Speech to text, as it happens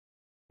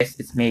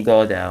It's me,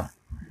 Gordo.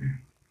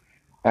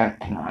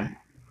 Hang on.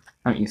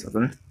 Let me eat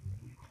something.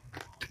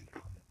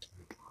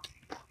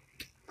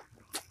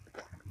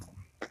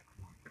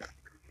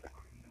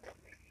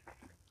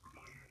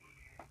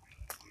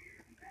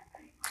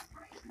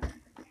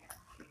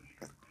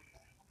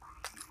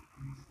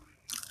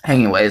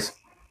 Anyways,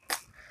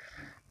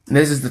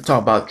 this is to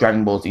talk about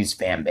Dragon Ball Z's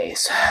fan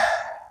base.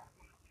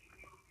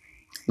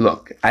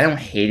 Look, I don't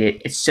hate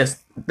it. It's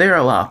just there are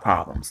a lot of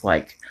problems.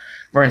 Like,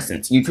 for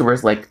instance,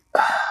 YouTubers like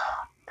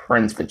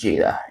Prince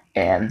Vegeta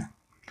and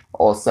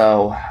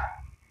also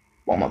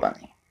Bulma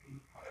Bunny.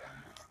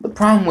 The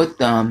problem with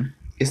them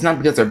is not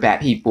because they're bad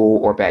people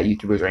or bad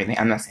YouTubers or anything.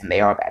 I'm not saying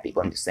they are bad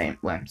people. I'm just saying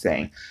what I'm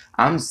saying.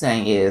 I'm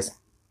saying is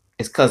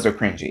it's because they're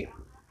cringy.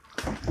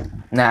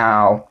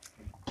 Now,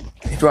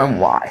 if you're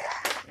wondering why,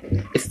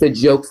 it's the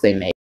jokes they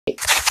make.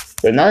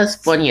 They're not as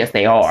funny as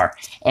they are,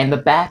 and the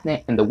bad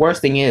thing and the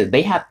worst thing is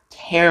they have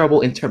terrible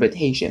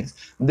interpretations.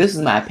 This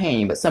is my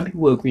opinion, but some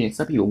people will agree and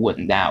some people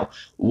wouldn't. Now,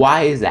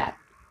 why is that?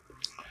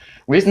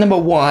 Reason number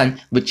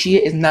one,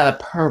 Vegeta is not a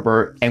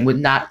pervert and would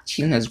not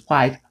cheat on his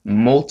wife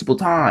multiple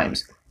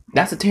times.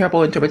 That's a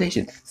terrible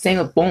interpretation. Same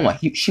with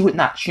Bulma, she would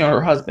not cheat on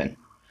her husband.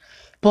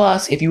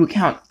 Plus, if you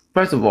account,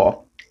 first of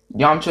all,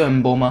 Yamcha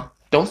and Bulma,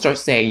 don't start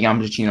saying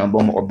Yamcha cheating on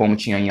Bulma or Bulma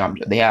cheating on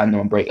Yamcha. They had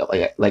no breakup,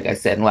 like I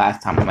said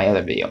last time on my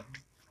other video.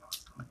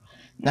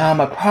 Now,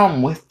 my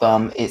problem with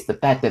them is the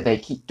fact that they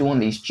keep doing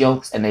these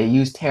jokes and they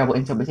use terrible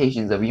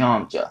interpretations of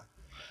Yamcha.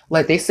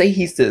 Like, they say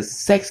he's the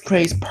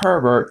sex-crazed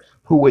pervert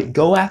who would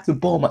go after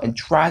Bulma and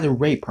try to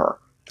rape her.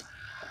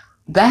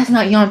 That's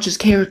not Yamcha's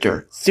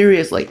character.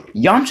 Seriously,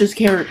 Yamcha's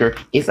character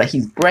is that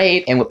he's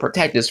brave and would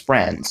protect his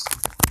friends.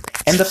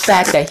 And the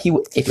fact that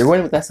if you're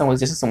wondering what that someone was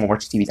just someone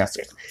watching TV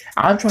downstairs,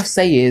 all I'm trying to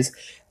say is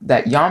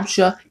that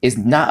Yamcha is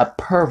not a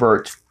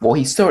pervert. Well,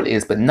 he sort of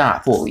is, but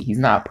not fully. He's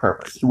not a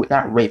pervert. He would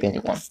not rape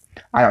anyone.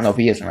 I don't know if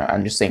he is or not.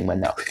 I'm just saying, but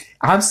no.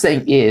 I'm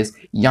saying is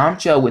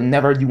Yamcha would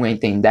never do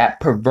anything that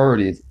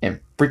perverted and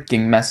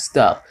freaking messed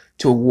up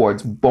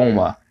towards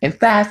Bulma. In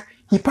fact,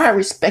 he probably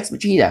respects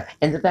Vegeta.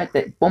 And the fact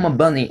that Bulma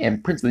Bunny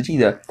and Prince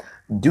Vegeta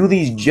do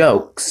these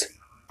jokes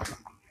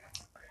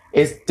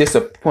is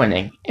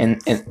disappointing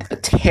and a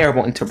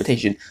terrible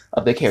interpretation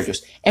of the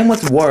characters. And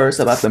what's worse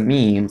about the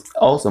memes,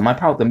 also, my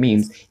problem with the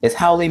memes, is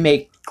how they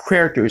make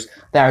characters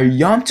that are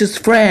Yamcha's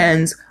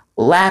friends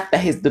laugh at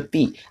his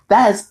defeat.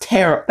 That is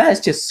terrible. That is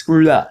just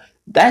screwed up.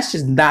 That's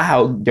just not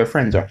how their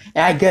friends are.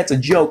 And I get it's a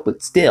joke,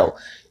 but still.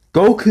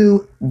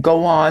 Goku,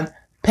 Gohan,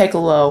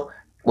 Piccolo,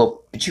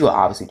 well, Vegeta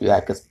obviously do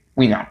that because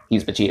we know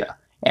he's Vegeta.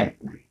 And,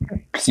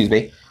 excuse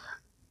me.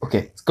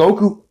 Okay, it's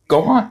Goku,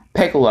 Gohan,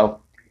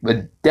 Piccolo,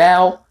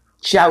 Videl,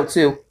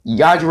 Chaozu,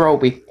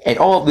 Yajirobe, and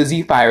all of the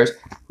Z-Fighters,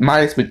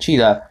 minus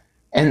Vegeta,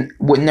 and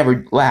would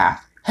never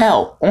laugh.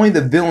 Hell, only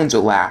the villains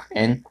will laugh,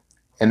 and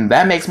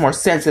that makes more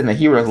sense than the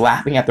heroes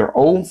laughing at their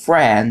own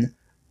friend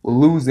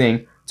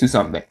losing to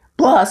something.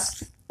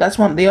 Plus, that's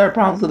one of the other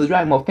problems with the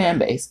Dragon Ball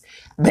fanbase.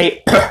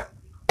 They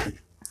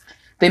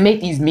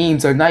make these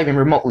memes that are not even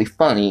remotely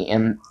funny,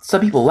 and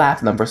some people laugh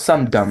at them for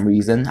some dumb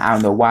reason. I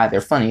don't know why they're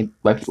funny,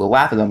 why people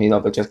laugh at them,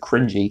 they're just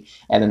cringy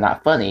and they're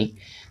not funny.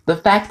 The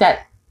fact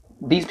that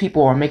these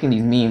people are making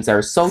these memes that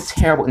are so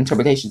terrible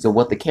interpretations of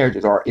what the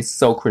characters are is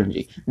so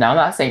cringy. Now, I'm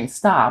not saying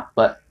stop,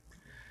 but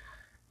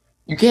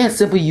you can't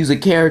simply use a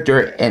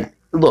character and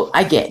look,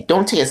 I get it,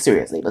 don't take it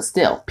seriously, but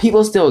still,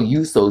 people still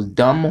use those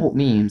dumb old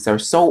memes that are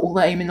so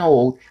lame and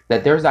old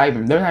that they're not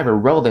even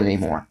relevant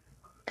anymore.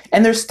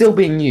 And they're still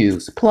being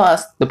used.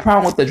 Plus, the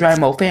problem with the Dragon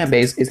Ball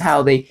fanbase is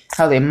how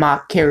they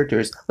mock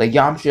characters like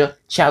Yamcha,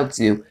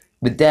 Chaozu,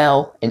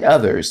 Videl, and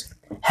others.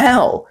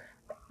 Hell,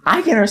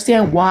 I can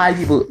understand why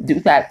people do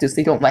that because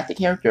they don't like the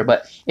character,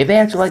 but if they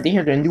actually like the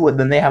character and do it,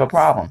 then they have a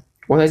problem.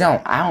 Or they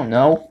don't. I don't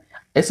know.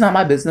 It's not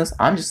my business.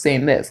 I'm just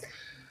saying this.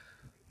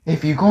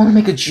 If you're going to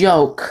make a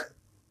joke,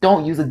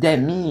 don't use a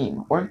dead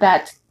meme. Or in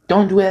fact,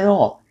 don't do it at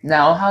all.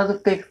 Now,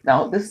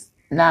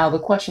 Now the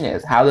question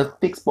is, how to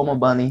fix Bulma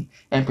Bunny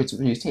and Prince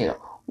Vegeta?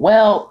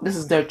 Well, this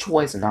is their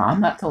choice now.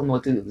 I'm not telling them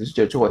what to do. This is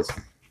their choice.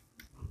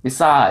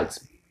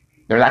 Besides,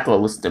 they're not going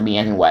to listen to me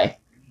anyway.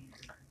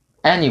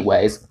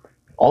 Anyways,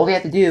 all they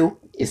have to do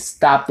is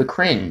stop the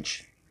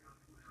cringe.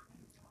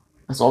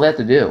 That's all they have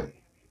to do.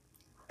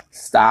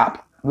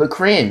 Stop the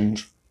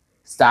cringe.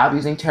 Stop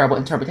using terrible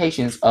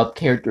interpretations of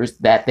characters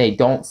that they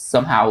don't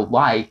somehow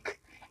like,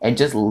 and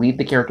just leave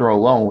the character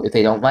alone if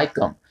they don't like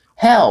them.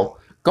 Hell,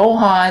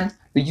 Gohan,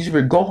 the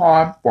YouTuber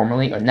Gohan,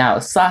 formerly or now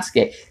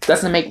Sasuke,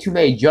 doesn't make too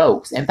many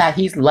jokes. In fact,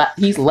 he's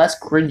less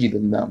cringy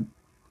than them.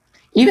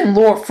 Even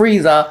Lord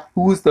Frieza,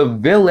 who's the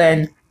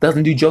villain,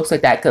 doesn't do jokes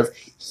like that because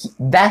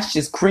that's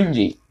just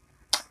cringy.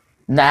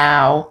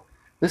 Now,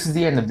 this is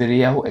the end of the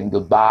video, and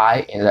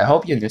goodbye, and I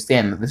hope you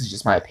understand that this is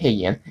just my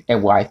opinion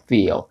and what I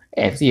feel,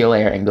 and see you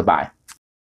later, and goodbye.